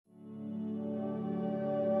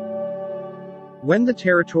When the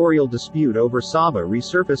territorial dispute over Sabah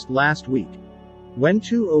resurfaced last week, when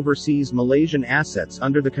two overseas Malaysian assets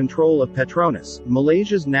under the control of Petronas,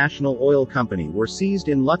 Malaysia's national oil company, were seized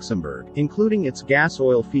in Luxembourg, including its gas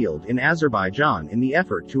oil field in Azerbaijan, in the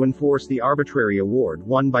effort to enforce the arbitrary award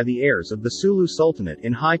won by the heirs of the Sulu Sultanate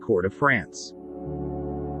in High Court of France.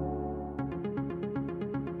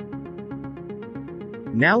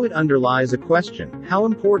 Now it underlies a question: how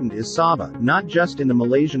important is Sabah, not just in the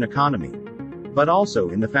Malaysian economy, but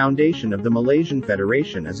also in the foundation of the Malaysian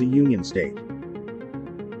Federation as a union state?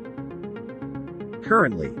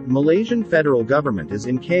 Currently, Malaysian federal government is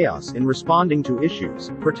in chaos in responding to issues,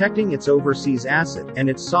 protecting its overseas asset, and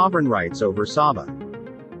its sovereign rights over Sabah.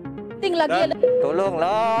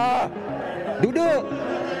 Tolonglah! Duduk!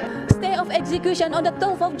 Stay of execution on the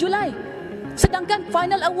 12th of July. Sedangkan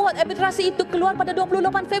final award arbitrasi itu keluar pada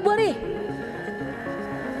 28 Februari.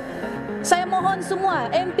 Saya mohon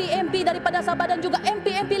semua MP-MP daripada Sabah dan juga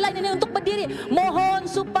MP-MP lain ini untuk berdiri. Mohon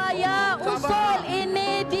supaya usul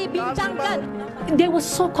ini dibincangkan. They were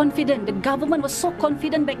so confident, the government was so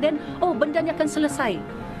confident back then, oh benda ni akan selesai.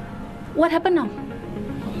 What happened now?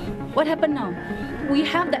 What happened now? We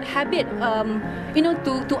have that habit,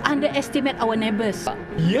 to underestimate our neighbors.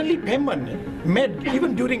 Yearly payment made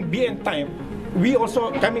even during BN time, we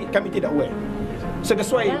also, kami tidak aware. So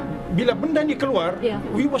that's why, bila benda ni keluar,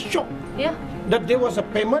 we were shocked that there was a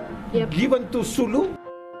payment given to Sulu.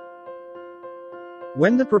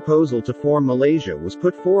 When the proposal to form Malaysia was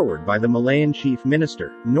put forward by the Malayan Chief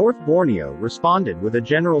Minister, North Borneo responded with a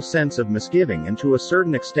general sense of misgiving and to a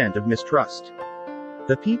certain extent of mistrust.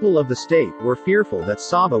 The people of the state were fearful that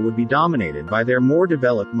Sabah would be dominated by their more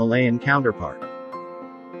developed Malayan counterpart.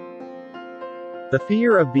 The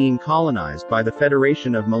fear of being colonized by the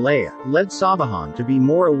Federation of Malaya led Sabahan to be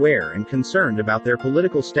more aware and concerned about their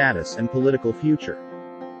political status and political future.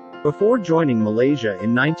 Before joining Malaysia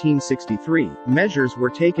in 1963, measures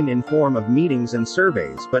were taken in form of meetings and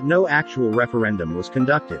surveys, but no actual referendum was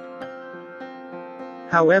conducted.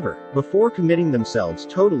 However, before committing themselves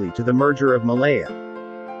totally to the merger of Malaya,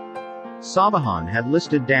 Sabahan had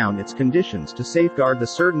listed down its conditions to safeguard the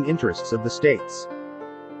certain interests of the states.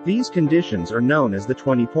 These conditions are known as the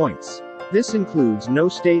 20 points. This includes no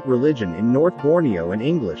state religion in North Borneo, and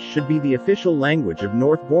English should be the official language of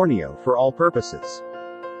North Borneo for all purposes.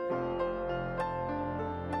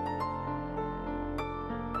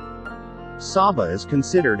 Sabah is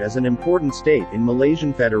considered as an important state in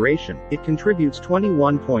Malaysian Federation. It contributes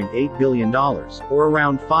 $21.8 billion, or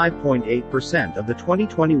around 5.8% of the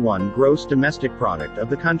 2021 gross domestic product of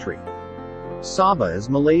the country. Sabah is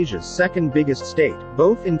Malaysia's second biggest state,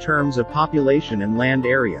 both in terms of population and land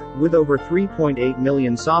area, with over 3.8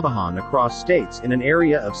 million Sabahan across states in an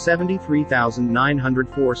area of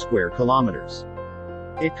 73,904 square kilometers.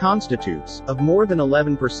 It constitutes, of more than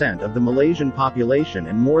 11% of the Malaysian population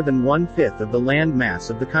and more than 1/5 of the land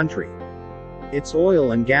mass of the country. Its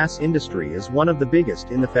oil and gas industry is one of the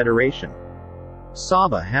biggest in the Federation.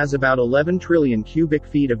 Sabah has about 11 trillion cubic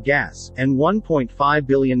feet of gas, and 1.5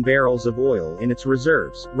 billion barrels of oil in its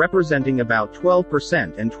reserves, representing about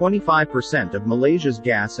 12% and 25% of Malaysia's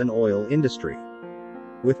gas and oil industry.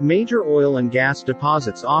 With major oil and gas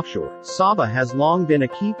deposits offshore, Sabah has long been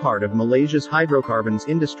a key part of Malaysia's hydrocarbons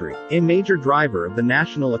industry, a major driver of the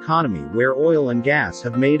national economy, where oil and gas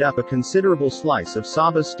have made up a considerable slice of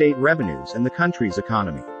Sabah's state revenues and the country's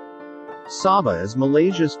economy. Sabah is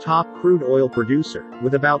Malaysia's top crude oil producer,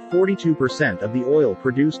 with about 42% of the oil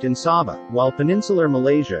produced in Sabah, while Peninsular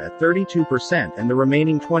Malaysia at 32% and the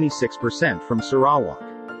remaining 26% from Sarawak.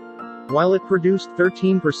 While it produced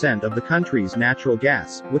 13% of the country's natural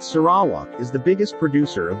gas, with Sarawak is the biggest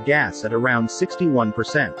producer of gas at around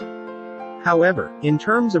 61%. However, in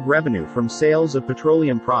terms of revenue from sales of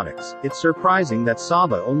petroleum products, it's surprising that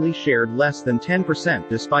Sabah only shared less than 10%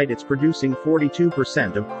 despite its producing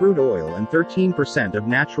 42% of crude oil and 13% of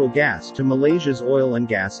natural gas to Malaysia's oil and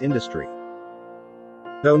gas industry.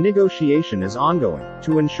 Though negotiation is ongoing,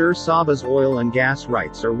 to ensure Sabah's oil and gas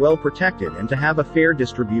rights are well protected and to have a fair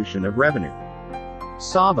distribution of revenue.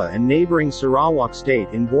 Sabah and neighboring Sarawak State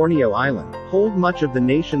in Borneo Island hold much of the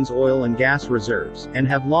nation's oil and gas reserves, and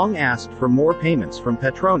have long asked for more payments from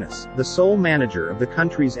Petronas, the sole manager of the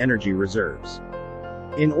country's energy reserves.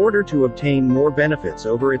 In order to obtain more benefits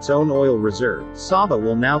over its own oil reserve, Sabah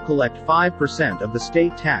will now collect 5% of the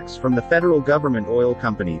state tax from the federal government oil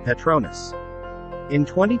company Petronas. In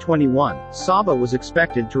 2021, Sabah was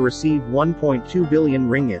expected to receive 1.2 billion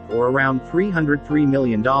ringgit, or around $303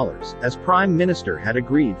 million, as Prime Minister had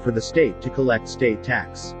agreed for the state to collect state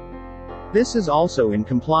tax. This is also in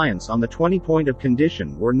compliance on the 20-point of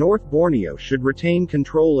condition where North Borneo should retain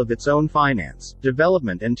control of its own finance,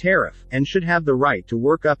 development and tariff, and should have the right to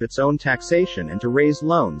work up its own taxation and to raise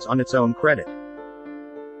loans on its own credit.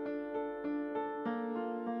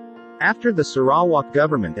 After the Sarawak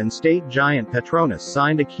government and state giant Petronas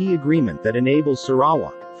signed a key agreement that enables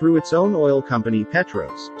Sarawak, through its own oil company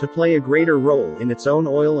Petros, to play a greater role in its own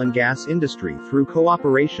oil and gas industry through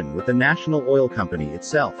cooperation with the national oil company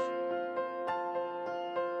itself.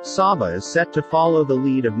 Sabah is set to follow the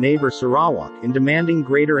lead of neighbor Sarawak in demanding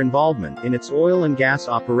greater involvement in its oil and gas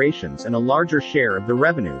operations and a larger share of the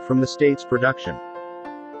revenue from the state's production.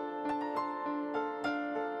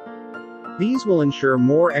 These will ensure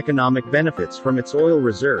more economic benefits from its oil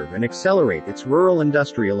reserve and accelerate its rural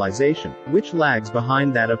industrialization, which lags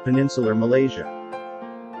behind that of peninsular Malaysia.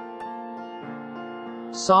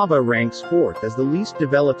 Sabah ranks 4th as the least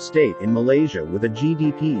developed state in Malaysia with a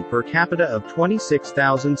GDP per capita of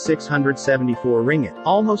 26,674 ringgit,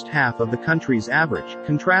 almost half of the country's average,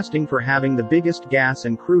 contrasting for having the biggest gas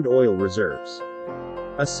and crude oil reserves.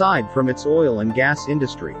 Aside from its oil and gas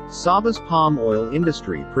industry, Sabah's palm oil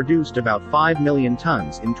industry produced about 5 million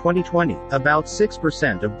tons in 2020, about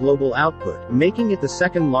 6% of global output, making it the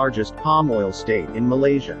second largest palm oil state in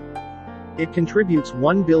Malaysia. It contributes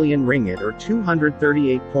 1 billion ringgit or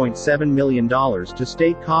 $238.7 million to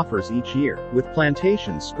state coffers each year, with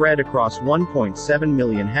plantations spread across 1.7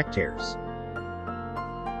 million hectares.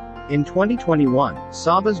 In 2021,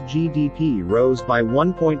 Sabah's GDP rose by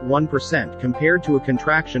 1.1% compared to a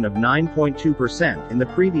contraction of 9.2% in the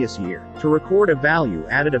previous year, to record a value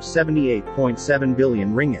added of 78.7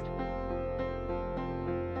 billion ringgit.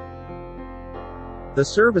 The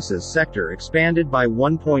services sector expanded by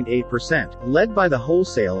 1.8%, led by the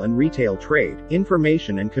wholesale and retail trade,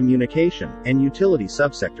 information and communication, and utility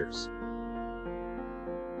subsectors.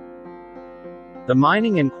 The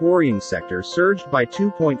mining and quarrying sector surged by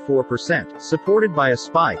 2.4%, supported by a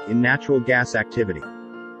spike in natural gas activity.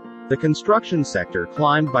 The construction sector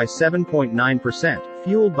climbed by 7.9%,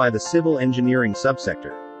 fueled by the civil engineering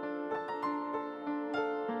subsector.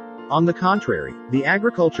 On the contrary, the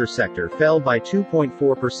agriculture sector fell by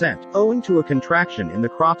 2.4%, owing to a contraction in the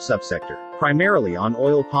crop subsector, primarily on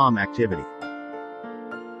oil palm activity.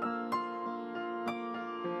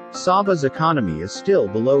 Sabah's economy is still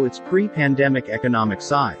below its pre-pandemic economic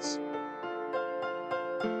size.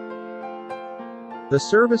 The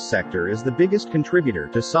service sector is the biggest contributor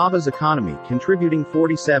to Sabah's economy, contributing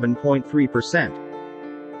 47.3%.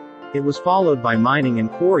 It was followed by mining and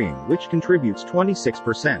quarrying, which contributes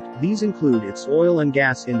 26%. These include its oil and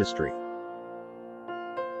gas industry.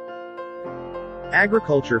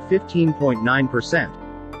 Agriculture 15.9%.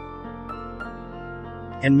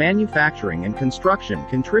 And manufacturing and construction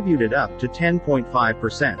contributed up to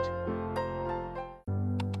 10.5%.